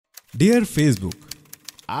Dear Facebook,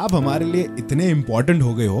 आप हमारे लिए इतने इंपॉर्टेंट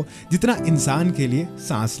हो गए हो जितना इंसान के लिए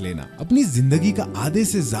सांस लेना। अपनी जिंदगी का आधे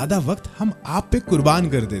से ज्यादा वक्त हम आप पे कुर्बान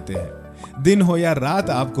कर देते हैं। दिन हो या रात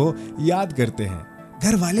आपको याद करते हैं।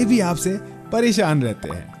 घर वाले भी आपसे परेशान रहते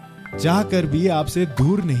हैं, चाह कर भी आपसे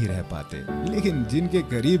दूर नहीं रह पाते, लेकिन जिनके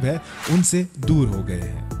करीब है उनसे दूर हो गए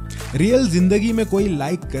हैं। रियल जिंदगी में कोई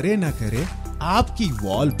लाइक करे ना करे, आपकी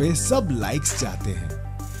वॉल पे सब लाइक्स चाहते हैं।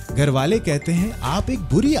 घर वाले कहते हैं आप एक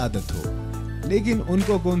बुरी आदत हो, लेकिन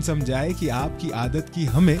उनको कौन समझाए कि आपकी आदत की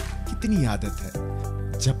हमें कितनी आदत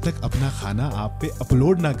है। जब तक अपना खाना आप पे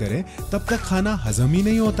अपलोड ना करें तब तक खाना हजम ही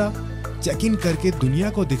नहीं होता। चेक इन करके दुनिया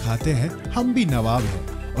को दिखाते हैं हम भी नवाब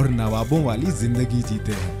हैं और नवाबों वाली जिंदगी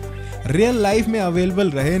जीते हैं। रियल लाइफ में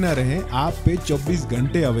अवेलेबल रहे ना रहे, आप पे 24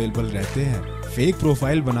 घंटे अवेलेबल रहते हैं। फेक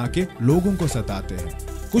प्रोफाइल बना के लोगों को सताते हैं।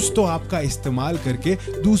 कुछ तो आपका इस्तेमाल करके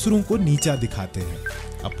दूसरों को नीचा दिखाते हैं।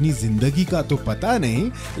 अपनी जिंदगी का तो पता नहीं,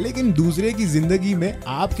 लेकिन दूसरे की जिंदगी में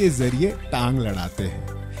आपके जरिए टांग लड़ाते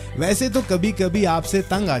हैं। वैसे तो कभी कभी आपसे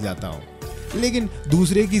तंग आ जाता हूँ, लेकिन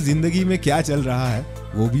दूसरे की जिंदगी में क्या चल रहा है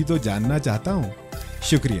वो भी तो जानना चाहता हूँ।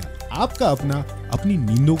 शुक्रिया आपका अपना, अपनी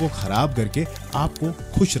नींदों को खराब करके आपको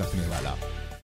खुश रखने वाला।